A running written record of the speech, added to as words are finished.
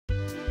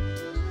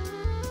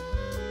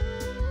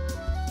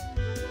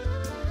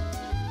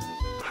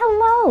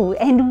Hello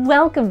and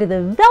welcome to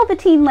the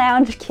Velveteen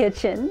Lounge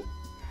Kitchen.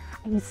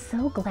 I'm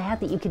so glad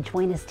that you could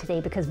join us today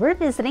because we're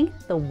visiting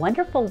the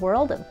wonderful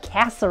world of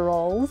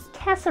casseroles.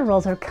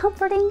 Casseroles are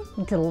comforting,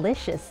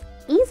 delicious,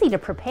 easy to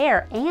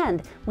prepare,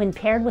 and when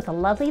paired with a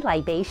lovely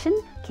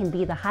libation, can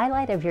be the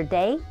highlight of your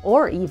day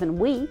or even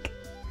week.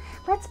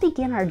 Let's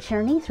begin our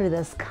journey through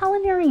this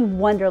culinary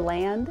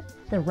wonderland.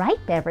 The right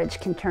beverage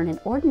can turn an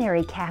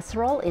ordinary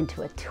casserole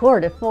into a tour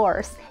de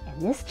force,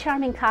 and this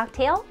charming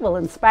cocktail will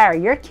inspire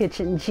your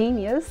kitchen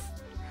genius.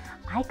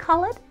 I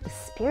call it the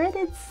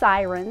Spirited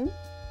Siren.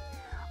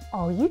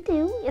 All you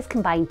do is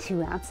combine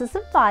 2 ounces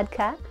of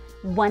vodka,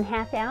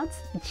 1/2 ounce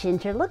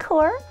ginger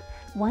liqueur,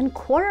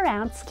 1/4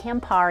 ounce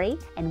Campari,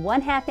 and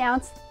 1/2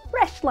 ounce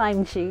fresh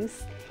lime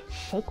juice.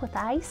 Shake with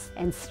ice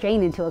and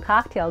strain into a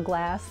cocktail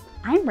glass.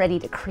 I'm ready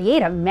to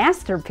create a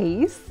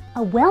masterpiece.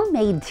 A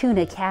well-made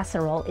tuna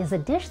casserole is a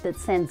dish that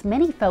sends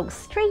many folks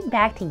straight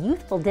back to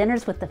youthful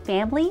dinners with the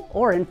family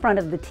or in front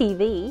of the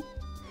TV.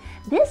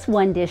 This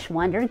one-dish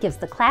wonder gives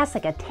the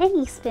classic a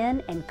tangy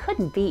spin and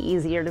couldn't be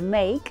easier to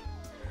make.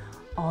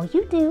 All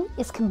you do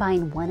is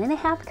combine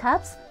 1½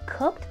 cups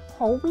cooked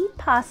whole wheat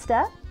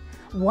pasta,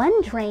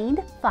 1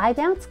 drained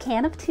 5-ounce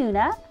can of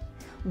tuna,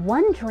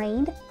 1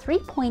 drained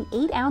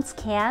 3.8 ounce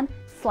can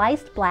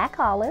sliced black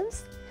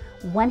olives,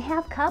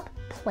 1/2 cup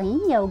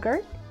plain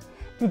yogurt,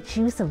 the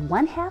juice of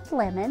 1/2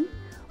 lemon,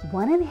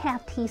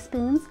 1½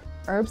 teaspoons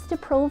herbes de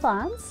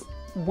Provence,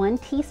 1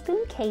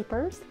 teaspoon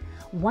capers,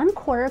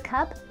 1/4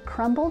 cup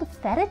crumbled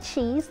feta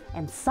cheese,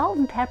 and salt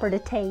and pepper to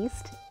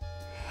taste.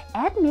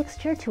 Add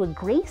mixture to a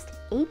greased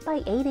 8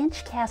 by 8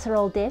 inch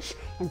casserole dish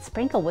and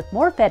sprinkle with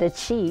more feta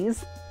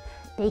cheese.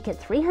 Bake at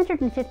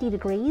 350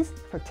 degrees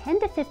for 10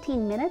 to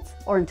 15 minutes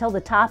or until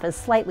the top is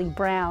slightly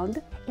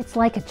browned. It's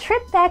like a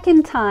trip back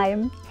in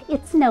time.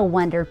 It's no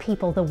wonder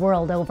people the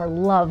world over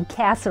love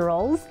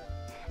casseroles.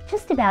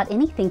 Just about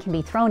anything can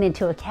be thrown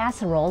into a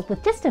casserole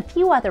with just a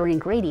few other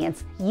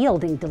ingredients,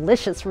 yielding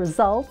delicious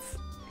results.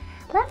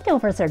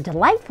 Leftovers are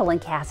delightful in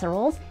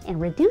casseroles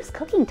and reduce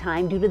cooking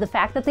time due to the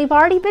fact that they've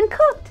already been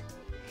cooked.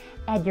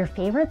 Add your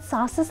favorite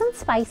sauces and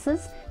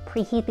spices,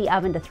 preheat the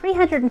oven to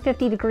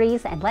 350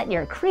 degrees, and let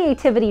your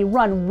creativity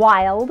run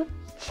wild.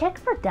 Check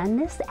for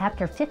doneness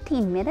after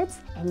 15 minutes,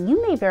 and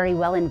you may very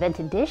well invent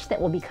a dish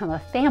that will become a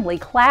family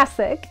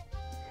classic.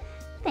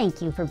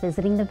 Thank you for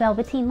visiting the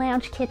Velveteen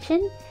Lounge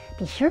Kitchen.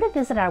 Be sure to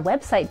visit our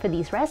website for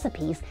these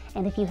recipes,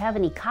 and if you have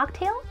any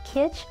cocktail,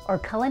 kitsch, or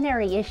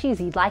culinary issues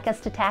you'd like us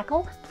to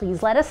tackle,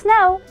 please let us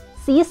know.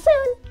 See you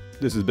soon!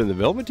 This has been the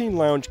Velveteen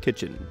Lounge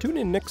Kitchen. Tune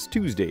in next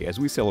Tuesday as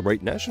we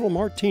celebrate National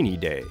Martini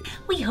Day.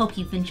 We hope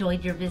you've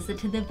enjoyed your visit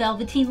to the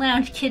Velveteen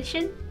Lounge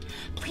Kitchen.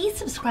 Please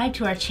subscribe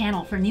to our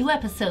channel for new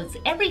episodes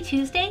every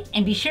Tuesday,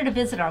 and be sure to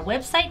visit our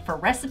website for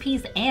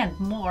recipes and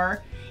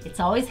more.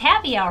 It's always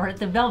happy hour at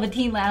the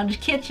Velveteen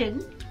Lounge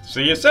Kitchen.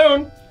 See you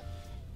soon!